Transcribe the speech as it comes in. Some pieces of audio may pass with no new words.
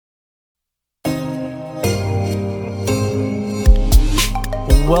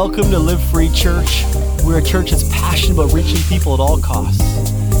Welcome to Live Free Church. We're a church that's passionate about reaching people at all costs.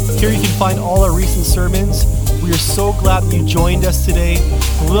 Here you can find all our recent sermons. We are so glad that you joined us today.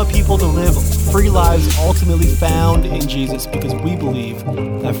 We want people to live free lives ultimately found in Jesus, because we believe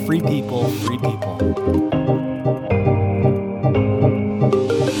that free people, free people.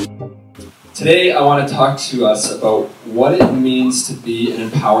 Today I want to talk to us about what it means to be an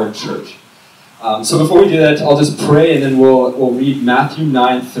empowered church. So before we do that, I'll just pray and then we'll read Matthew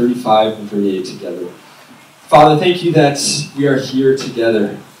 9, 35 and 38 together. Father, thank you that we are here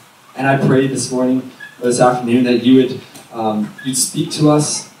together. And I pray this morning, or this afternoon, that you'd speak to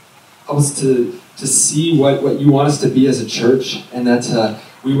us, help us to see what you want us to be as a church, and that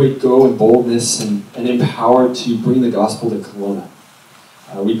we would go in boldness and empowered to bring the gospel to Kelowna.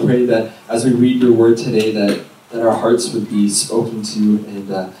 We pray that as we read your word today, that our hearts would be spoken to,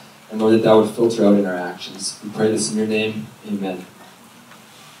 and Lord, that would filter out in our actions. We pray this in your name. Amen.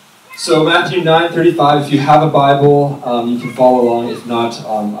 So Matthew 9:35, if you have a Bible, you can follow along. If not,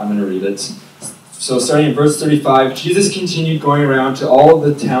 I'm going to read it. So starting in verse 35, Jesus continued going around to all of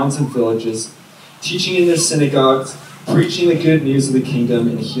the towns and villages, teaching in their synagogues, preaching the good news of the kingdom,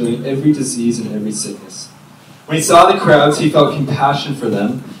 and healing every disease and every sickness. When he saw the crowds, he felt compassion for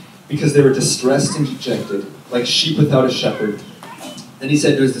them, because they were distressed and dejected, like sheep without a shepherd. Then he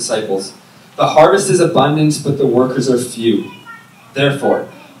said to his disciples, "The harvest is abundant, but the workers are few. Therefore,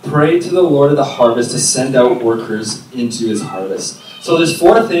 pray to the Lord of the harvest to send out workers into his harvest." So there's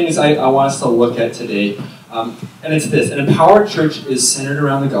four things I want us to look at today. And it's this: an empowered church is centered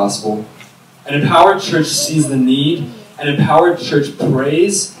around the gospel. An empowered church sees the need. An empowered church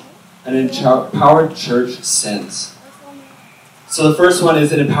prays. An empowered church sends. So the first one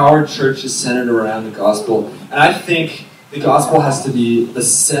is an empowered church is centered around the gospel. And I think the gospel has to be the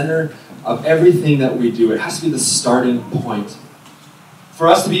center of everything that we do. It has to be the starting point. For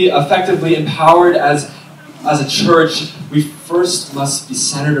us to be effectively empowered as a church, we first must be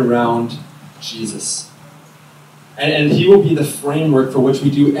centered around Jesus. And he will be the framework for which we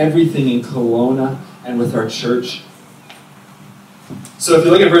do everything in Kelowna and with our church. So if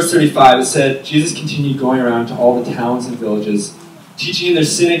you look at verse 35, it said, Jesus continued going around to all the towns and villages, teaching in their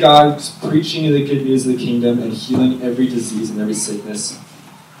synagogues, preaching the good news of the kingdom, and healing every disease and every sickness.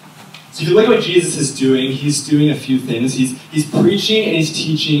 So if you look at what Jesus is doing, he's doing a few things. He's preaching and he's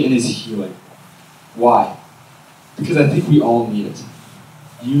teaching and he's healing. Why? Because I think we all need it.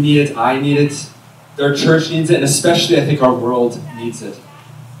 You need it, I need it, our church needs it, and especially I think our world needs it.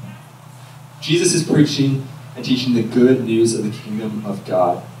 Jesus is preaching and teaching the good news of the kingdom of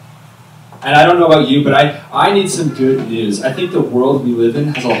God. And I don't know about you, but I need some good news. I think the world we live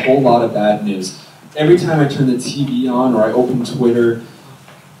in has a whole lot of bad news. Every time I turn the TV on or I open Twitter,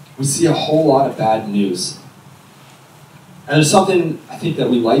 we see a whole lot of bad news. And there's something I think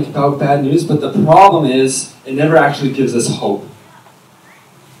that we like about bad news, but the problem is it never actually gives us hope.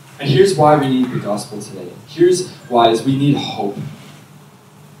 And here's why we need the gospel today. Here's why, is we need hope.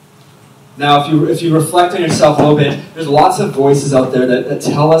 Now, if you reflect on yourself a little bit, there's lots of voices out there that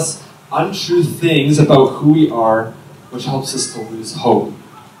tell us untrue things about who we are, which helps us to lose hope.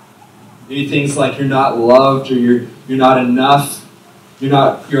 Maybe things like you're not loved, or you're not enough,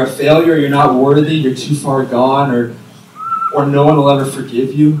 you're a failure, you're not worthy, you're too far gone, or no one will ever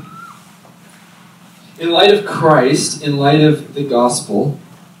forgive you. In light of Christ, in light of the gospel,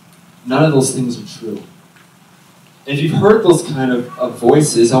 none of those things are true. And if you've heard those kind of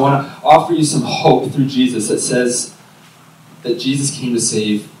voices, I want to offer you some hope through Jesus that says that Jesus came to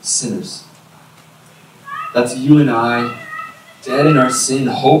save sinners. That's you and I, dead in our sin,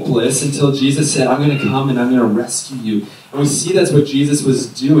 hopeless, until Jesus said, "I'm going to come and I'm going to rescue you." And we see that's what Jesus was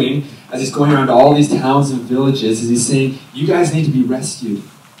doing as he's going around to all these towns and villages, is he's saying, you guys need to be rescued.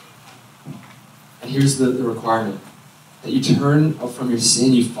 And here's the requirement: that you turn from your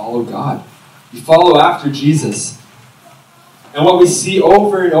sin, you follow God. You follow after Jesus. And what we see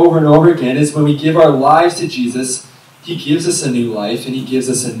over and over and over again is when we give our lives to Jesus, he gives us a new life and he gives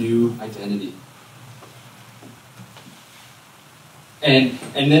us a new identity. And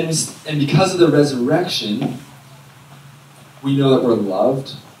because of the resurrection, we know that we're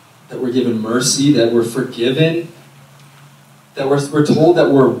loved, that we're given mercy, that we're forgiven, that we're told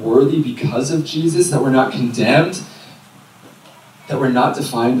that we're worthy because of Jesus, that we're not condemned, that we're not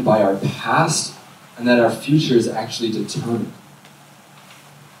defined by our past, and that our future is actually determined.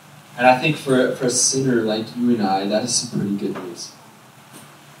 And I think for a sinner like you and I, that is some pretty good news.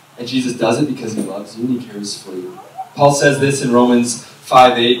 And Jesus does it because he loves you and he cares for you. Paul says this in Romans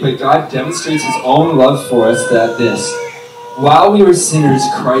 5:8, but God demonstrates his own love for us that this: while we were sinners,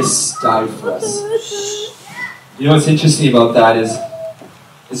 Christ died for us. You know what's interesting about that is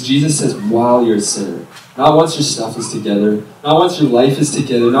is Jesus says, while you're a sinner. Not once your stuff is together, not once your life is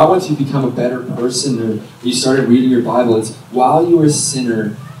together, not once you become a better person or you started reading your Bible. It's while you were a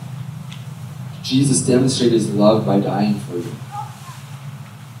sinner, Jesus demonstrated his love by dying for you.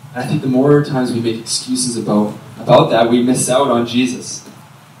 And I think the more times we make excuses about that, we miss out on Jesus.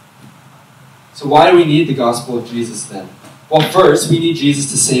 So why do we need the gospel of Jesus then? Well, first, we need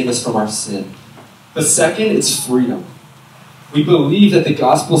Jesus to save us from our sin. But second, it's freedom. We believe that the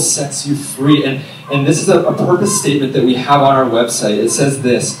gospel sets you free. And this is a purpose statement that we have on our website. It says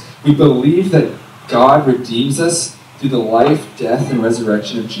this: we believe that God redeems us through the life, death, and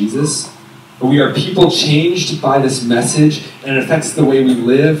resurrection of Jesus. But we are people changed by this message, and it affects the way we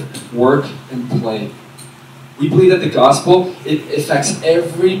live, work, and play. We believe that the gospel, it affects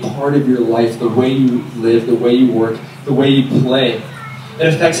every part of your life, the way you live, the way you work, the way you play.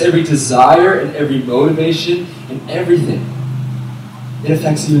 It affects every desire and every motivation and everything. It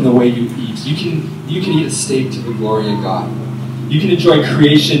affects even the way you eat. You can eat a steak to the glory of God. You can enjoy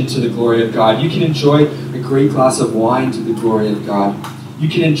creation to the glory of God. You can enjoy a great glass of wine to the glory of God. You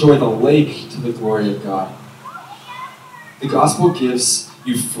can enjoy the lake to the glory of God. The gospel gives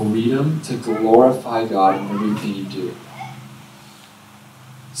you freedom to glorify God in everything you do.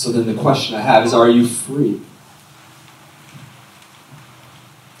 So then the question I have is, are you free?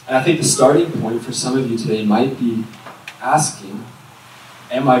 And I think the starting point for some of you today might be asking,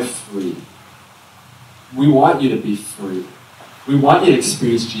 am I free? We want you to be free. We want you to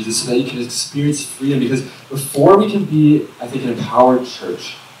experience Jesus so that you can experience freedom, because before we can be, I think, an empowered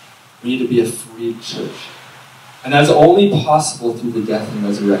church, we need to be a free church. And that's only possible through the death and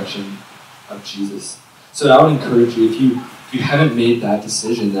resurrection of Jesus. So I would encourage you, if you haven't made that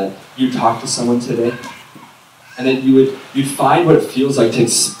decision, that you talk to someone today, and that you'd find what it feels like to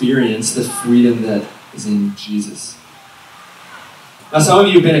experience the freedom that is in Jesus. Now, some of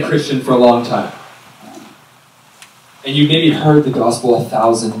you have been a Christian for a long time. And you maybe heard the gospel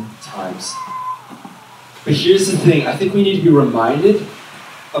 1,000 times. But here's the thing. I think we need to be reminded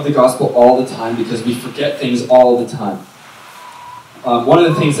of the gospel all the time, because we forget things all the time. One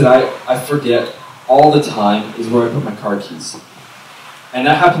of the things that I forget all the time is where I put my car keys. And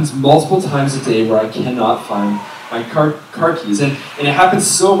that happens multiple times a day, where I cannot find my car keys. And it happens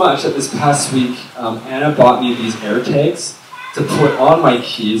so much that this past week, Anna bought me these air tags to put on my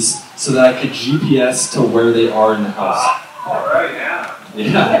keys so that I could GPS to where they are in the house. All right, yeah.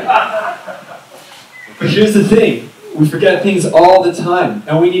 Yeah. But here's the thing. We forget things all the time,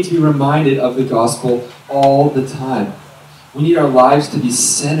 and we need to be reminded of the gospel all the time. We need our lives to be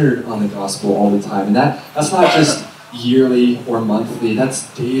centered on the gospel all the time. And that's not just yearly or monthly,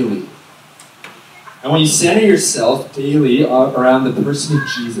 that's daily. And when you center yourself daily around the person of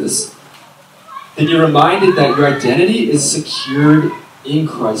Jesus, then you're reminded that your identity is secured in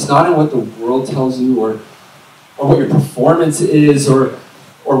Christ, not in what the world tells you, or what your performance is, or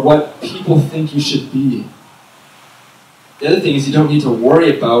what people think you should be. The other thing is, you don't need to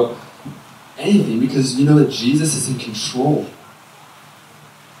worry about anything, because you know that Jesus is in control.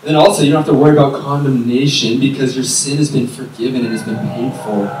 And then also, you don't have to worry about condemnation, because your sin has been forgiven and has been paid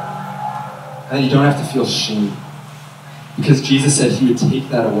for. And then you don't have to feel shame, because Jesus said he would take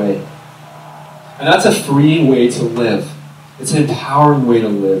that away. And that's a freeing way to live. It's an empowering way to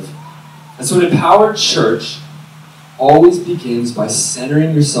live. And so an empowered church always begins by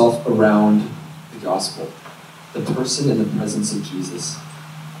centering yourself around the gospel, the person and the presence of Jesus.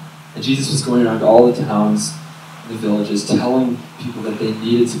 And Jesus was going around all the towns and the villages telling people that they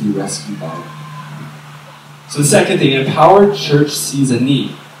needed to be rescued by him. So the second thing, an empowered church sees a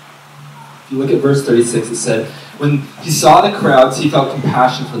need. If you look at verse 36, it said, when he saw the crowds, he felt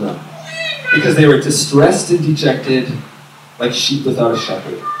compassion for them, because they were distressed and dejected, like sheep without a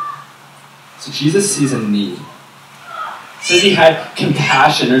shepherd. So Jesus sees a need. It says he had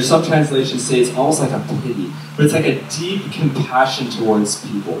compassion, or some translations say it's almost like a pity, but it's like a deep compassion towards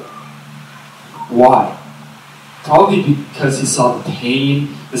people. Why? Probably because he saw the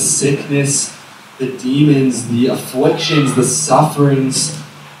pain, the sickness, the demons, the afflictions, the sufferings.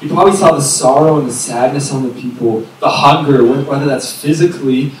 He probably saw the sorrow and the sadness on the people, the hunger, whether that's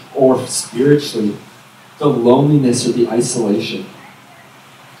physically or spiritually, the loneliness or the isolation,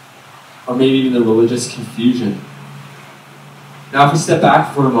 or maybe even the religious confusion. Now, if we step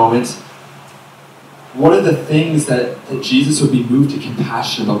back for a moment, what are the things that Jesus would be moved to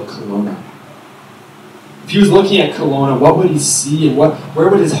compassion about Kelowna? If he was looking at Kelowna, what would he see, and where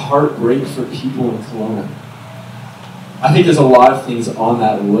would his heart break for people in Kelowna? I think there's a lot of things on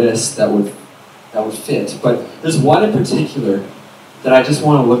that list that would fit, but there's one in particular that I just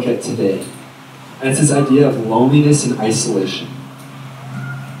want to look at today. And it's this idea of loneliness and isolation.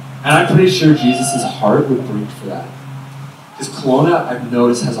 And I'm pretty sure Jesus' heart would break for that. Because Kelowna, I've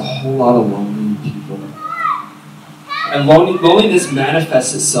noticed, has a whole lot of lonely people. And loneliness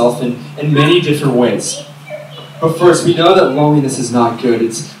manifests itself in many different ways. But first, we know that loneliness is not good.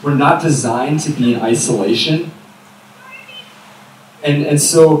 We're not designed to be in isolation. And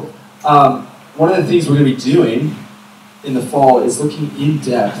so, one of the things we're going to be doing in the fall is looking in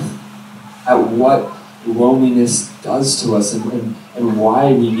depth at what loneliness does to us and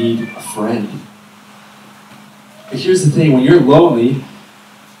why we need a friend. But here's the thing, when you're lonely,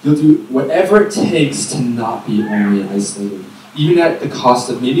 you'll do whatever it takes to not be lonely and isolated, even at the cost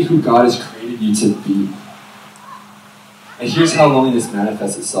of maybe who God has created you to be. And here's how loneliness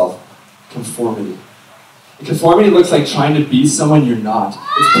manifests itself. Conformity. And conformity looks like trying to be someone you're not.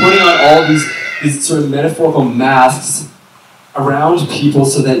 It's putting on all these sort of metaphorical masks around people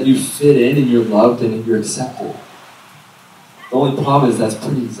so that you fit in and you're loved and you're accepted. The only problem is that's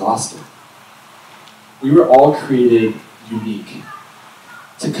pretty exhausting. We were all created unique.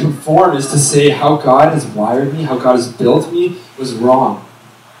 To conform is to say how God has wired me, how God has built me was wrong.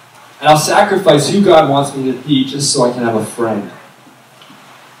 And I'll sacrifice who God wants me to be just so I can have a friend.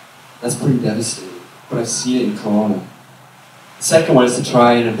 That's pretty devastating, but I've seen it in Kelowna. The second one is to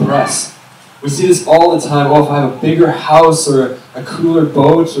try and impress. We see this all the time. Oh, if I have a bigger house or a cooler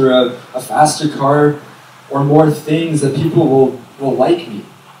boat or a faster car or more things, that people will like me.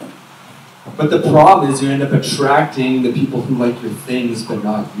 But the problem is you end up attracting the people who like your things but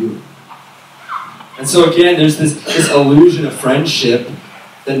not you. And so again, there's this illusion of friendship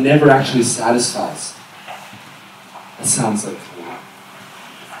that never actually satisfies. That sounds like fun.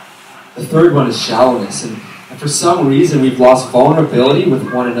 The third one is shallowness. And for some reason, we've lost vulnerability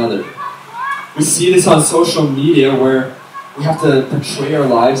with one another. We see this on social media where we have to portray our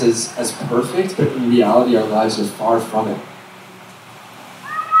lives as perfect, but in reality, our lives are far from it.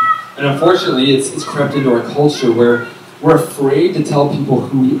 And unfortunately, it's crept into our culture where we're afraid to tell people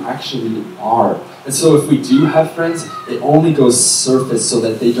who we actually are. And so if we do have friends, it only goes surface so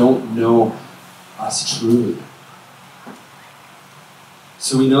that they don't know us truly.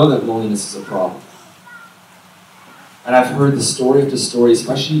 So we know that loneliness is a problem. And I've heard the story after story,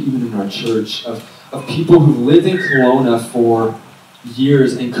 especially even in our church, of people who lived in Kelowna for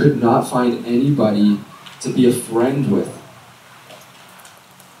years and could not find anybody to be a friend with.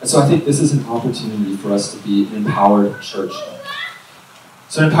 And so I think this is an opportunity for us to be an empowered church.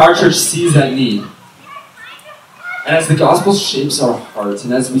 So an empowered church sees that need. And as the gospel shapes our hearts,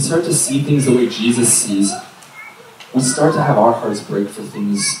 and as we start to see things the way Jesus sees, we start to have our hearts break for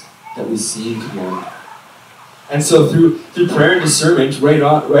things that we see in Kelowna. And so through prayer and discernment, right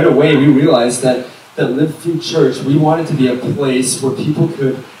away, we realized that Live Free Church, we wanted to be a place where people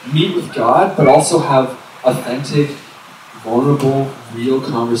could meet with God, but also have authentic, vulnerable, real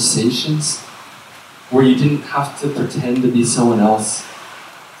conversations where you didn't have to pretend to be someone else,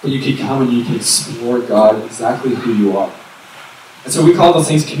 but you could come and you could explore God exactly who you are. And so we call those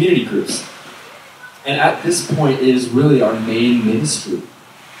things community groups. And at this point, it is really our main ministry.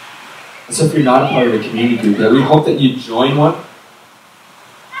 And so if you're not a part of a community group yet, we hope that you join one.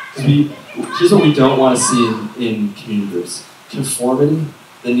 Because here's what we don't want to see in community groups. Conformity,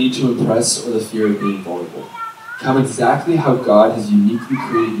 the need to impress, or the fear of being vulnerable. Come exactly how God has uniquely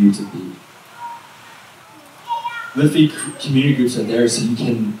created you to be. Live Free community groups are there so you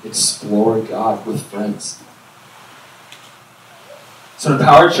can explore God with friends. So an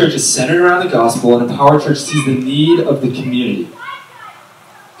empowered church is centered around the gospel, and an empowered church sees the need of the community.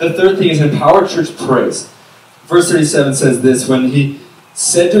 The third thing is an empowered church prays. Verse 37 says this, when he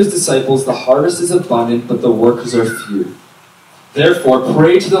said to his disciples, the harvest is abundant, but the workers are few. Therefore,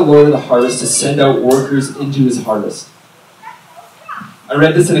 pray to the Lord of the harvest to send out workers into his harvest. I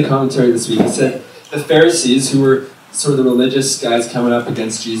read this in a commentary this week. It said, the Pharisees, who were sort of the religious guys coming up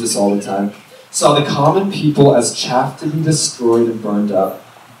against Jesus all the time, saw the common people as chaff to be destroyed and burned up.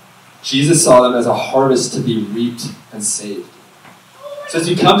 Jesus saw them as a harvest to be reaped and saved. So as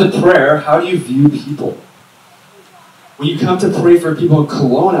you come to prayer, how do you view people? When you come to pray for people in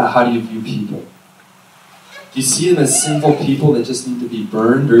Kelowna, how do you view people? Do you see them as sinful people that just need to be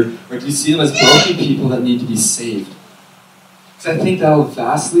burned? Or do you see them as broken people that need to be saved? Because I think that will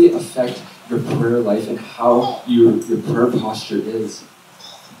vastly affect your prayer life and how your prayer posture is.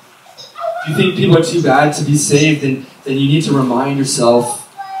 If you think people are too bad to be saved, then you need to remind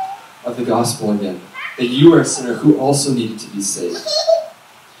yourself of the gospel again. That you are a sinner who also needed to be saved.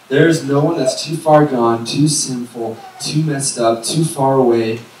 There is no one that's too far gone, too sinful, too messed up, too far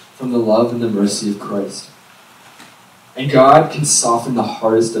away from the love and the mercy of Christ. And God can soften the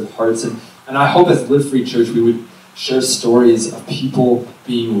hardest of hearts. And I hope as Live Free Church we would share stories of people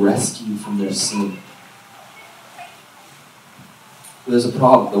being rescued from their sin. But there's a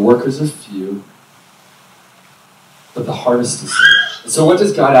problem. The workers are few, but the harvest is few. And so what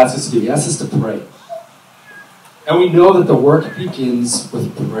does God ask us to do? He asks us to pray. And we know that the work begins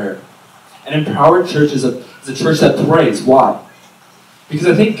with prayer. An empowered church is a church that prays. Why? Because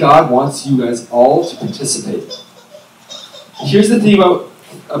I think God wants you guys all to participate. Here's the thing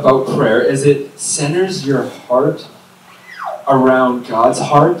about prayer, is it centers your heart around God's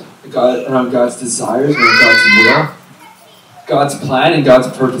heart, around God's desires, around God's will, God's plan, and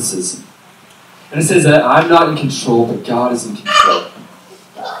God's purposes. And it says that I'm not in control, but God is in control.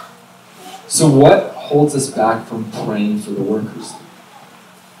 So what holds us back from praying for the workers?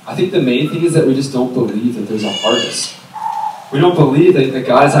 I think the main thing is that we just don't believe that there's a harvest. We don't believe that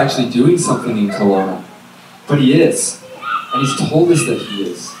God is actually doing something in Kelowna. But He is. And He's told us that He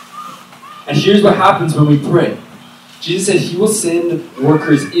is. And here's what happens when we pray. Jesus said He will send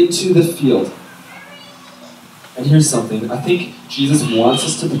workers into the field. And here's something. I think Jesus wants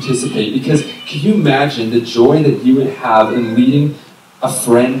us to participate, because can you imagine the joy that you would have in leading a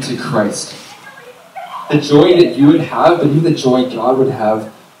friend to Christ? The joy that you would have, but even the joy God would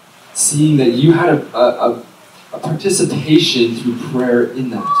have seeing that you had a participation through prayer in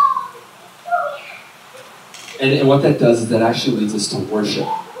that. And what that does is that actually leads us to worship.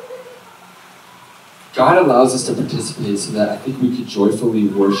 God allows us to participate so that I think we could joyfully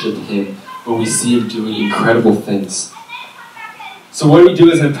worship Him when we see Him doing incredible things. So what do we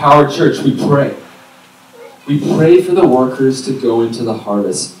do as an empowered church? We pray. We pray for the workers to go into the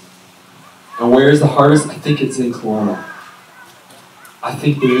harvest. And where is the harvest? I think it's in Kelowna. I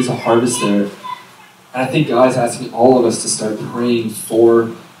think there is a harvest there. And I think God is asking all of us to start praying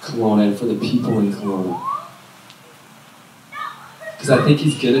for Kelowna and for the people in Kelowna. Because I think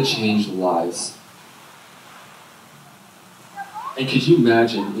He's going to change lives. And could you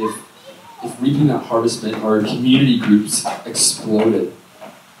imagine if reaping that harvest meant our community groups exploded?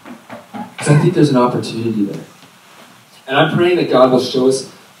 Because I think there's an opportunity there. And I'm praying that God will show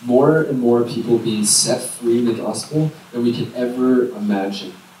us more and more people being set free in the gospel than we can ever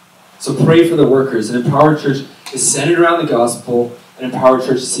imagine. So pray for the workers. An empowered church is centered around the gospel. An empowered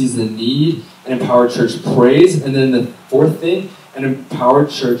church sees the need. An empowered church prays. And then the fourth thing, an empowered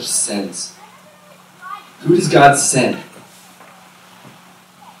church sends. Who does God send?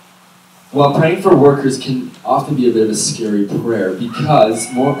 Well, praying for workers can often be a bit of a scary prayer, because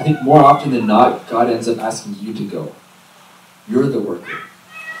I think more often than not, God ends up asking you to go. You're the worker.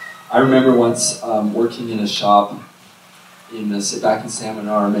 I remember once working in a shop back in Salmon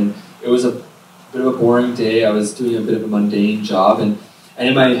Arm, and it was a bit of a boring day. I was doing a bit of a mundane job, and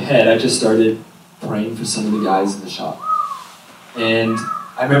in my head, I just started praying for some of the guys in the shop. And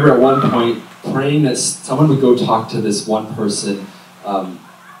I remember at one point praying that someone would go talk to this one person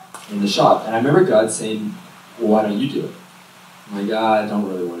in the shop. And I remember God saying, well, why don't you do it? I'm like, I don't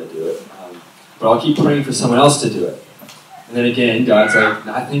really want to do it. But I'll keep praying for someone else to do it. And then again, God's like,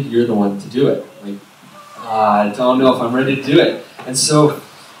 no, I think you're the one to do it. I'm like, I don't know if I'm ready to do it. And so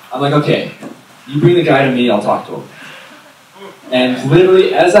I'm like, okay, you bring the guy to me, I'll talk to him. And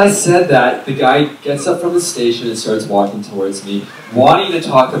literally, as I said that, the guy gets up from the station and starts walking towards me, wanting to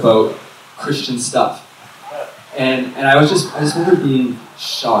talk about Christian stuff. And I just remember being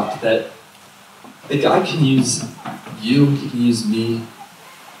shocked that the guy can use you, he can use me.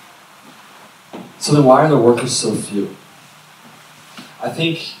 So then why are the workers so few? I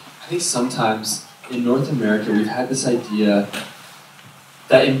think sometimes in North America we've had this idea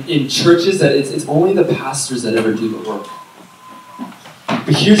that in churches that it's only the pastors that ever do the work.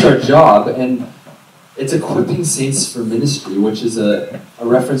 But here's our job, and it's equipping saints for ministry, which is a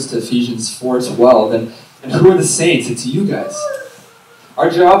reference to Ephesians 4:12. And who are the saints? It's you guys.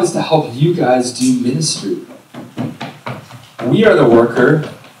 Our job is to help you guys do ministry. We are the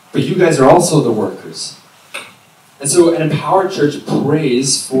worker, but you guys are also the workers. And so an empowered church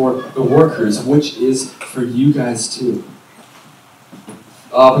prays for the workers, which is for you guys too.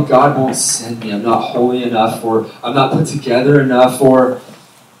 But God won't send me. I'm not holy enough, or I'm not put together enough, or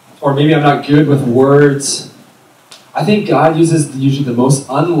maybe I'm not good with words. I think God uses usually the most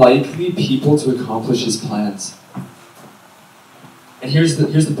unlikely people to accomplish His plans. And here's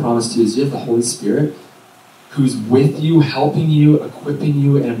the promise too, is you have the Holy Spirit who's with you, helping you, equipping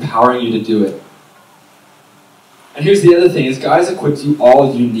you, and empowering you to do it. And here's the other thing, is God has equipped you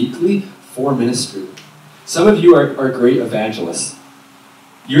all uniquely for ministry. Some of you are great evangelists.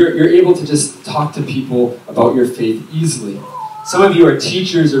 You're able to just talk to people about your faith easily. Some of you are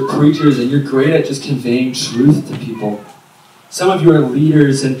teachers or preachers, and you're great at just conveying truth to people. Some of you are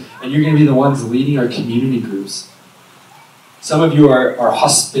leaders, and you're going to be the ones leading our community groups. Some of you are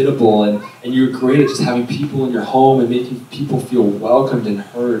hospitable and you're great at just having people in your home and making people feel welcomed and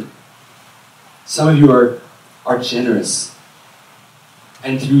heard. Some of you are generous.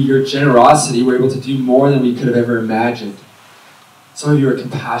 And through your generosity, we're able to do more than we could have ever imagined. Some of you are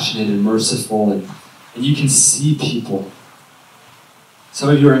compassionate and merciful, and you can see people. Some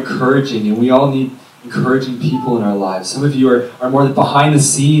of you are encouraging, and we all need encouraging people in our lives. Some of you are more behind the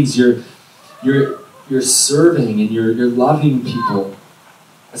scenes. You're serving and you're loving people.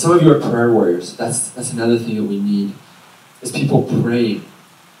 And some of you are prayer warriors. That's another thing that we need, is people praying.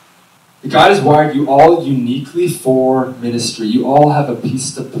 God has wired you all uniquely for ministry. You all have a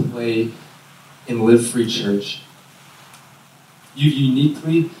piece to play in Live Free Church. You've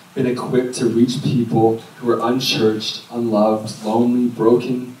uniquely been equipped to reach people who are unchurched, unloved, lonely,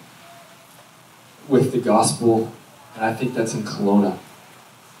 broken with the gospel, and I think that's in Kelowna.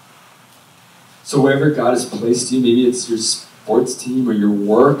 So wherever God has placed you, maybe it's your sports team or your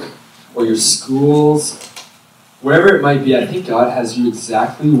work or your schools, wherever it might be, I think God has you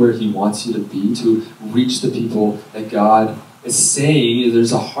exactly where He wants you to be to reach the people that God is saying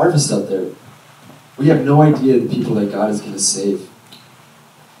there's a harvest out there. We have no idea the people that God is going to save.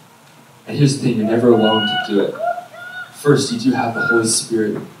 And here's the thing, you're never alone to do it. First, you do have the Holy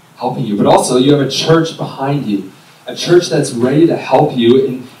Spirit helping you, but also you have a church behind you, a church that's ready to help you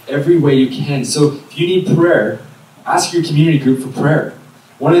in every way you can. So if you need prayer, ask your community group for prayer.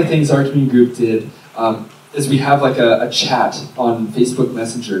 One of the things our community group did is we have like a chat on Facebook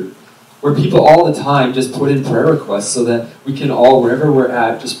Messenger where people all the time just put in prayer requests so that we can all, wherever we're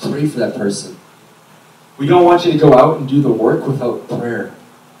at, just pray for that person. We don't want you to go out and do the work without prayer.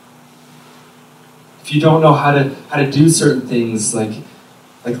 If you don't know how to do certain things, like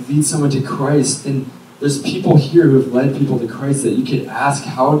lead someone to Christ, then there's people here who have led people to Christ that you could ask,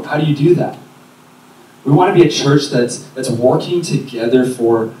 how do you do that? We want to be a church that's working together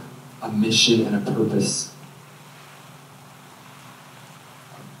for a mission and a purpose.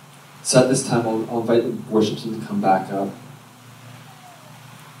 So at this time, I'll invite the worship team to come back up.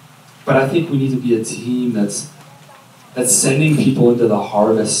 But I think we need to be a team that's sending people into the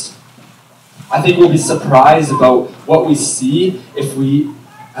harvest. I think we'll be surprised about what we see if we,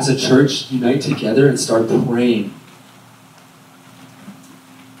 as a church, unite together and start praying.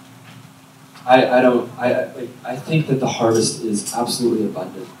 I think that the harvest is absolutely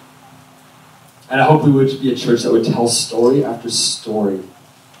abundant. And I hope we would be a church that would tell story after story.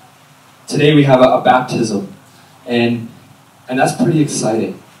 Today we have a baptism, and that's pretty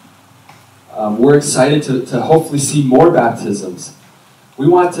exciting. We're excited to hopefully see more baptisms. We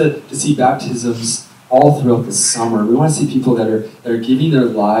want to see baptisms all throughout the summer. We want to see people that are giving their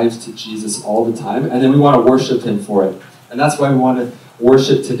lives to Jesus all the time, and then we want to worship Him for it. And that's why we want to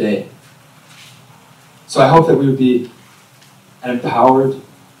worship today. So I hope that we would be a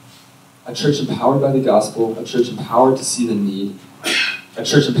church empowered by the gospel, a church empowered to see the need, a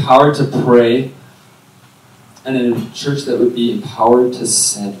church empowered to pray, and a church that would be empowered to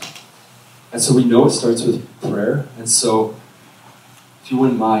send. And so we know it starts with prayer, and so if you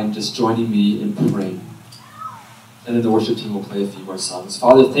wouldn't mind just joining me in praying. And then the worship team will play a few more songs.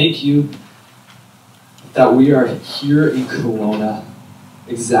 Father, thank you that we are here in Kelowna,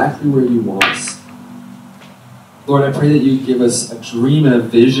 exactly where you want us. Lord, I pray that you give us a dream and a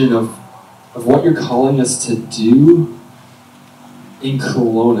vision of what you're calling us to do in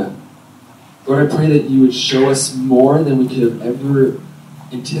Kelowna. Lord, I pray that you would show us more than we could have ever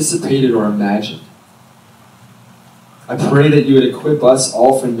anticipated or imagined. I pray that you would equip us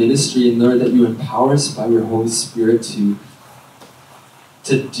all for ministry, and Lord, that you empower us by your Holy Spirit to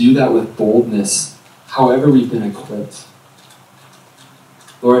do that with boldness, however we've been equipped.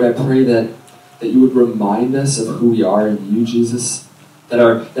 Lord, I pray that you would remind us of who we are in you, Jesus, that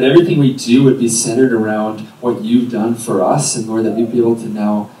everything we do would be centered around what you've done for us, and Lord, that we'd be able to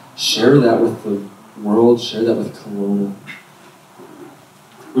now share that with the world, share that with Kelowna.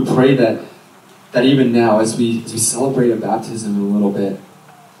 We pray that even now, as we celebrate a baptism in a little bit,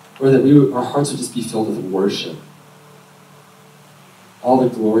 or that our hearts would just be filled with worship. All the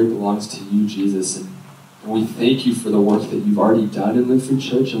glory belongs to you, Jesus, and we thank you for the work that you've already done in Live Free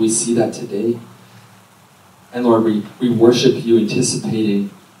Church, and we see that today. And Lord, we worship you, anticipating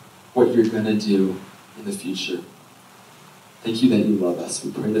what you're going to do in the future. Thank you that you love us.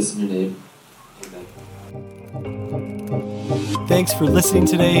 We pray this in your name. Amen. Thanks for listening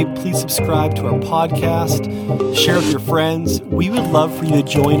today. Please subscribe to our podcast, share with your friends. We would love for you to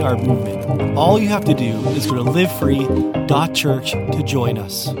join our movement. All you have to do is go to livefree.church to join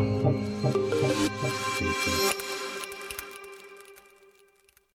us.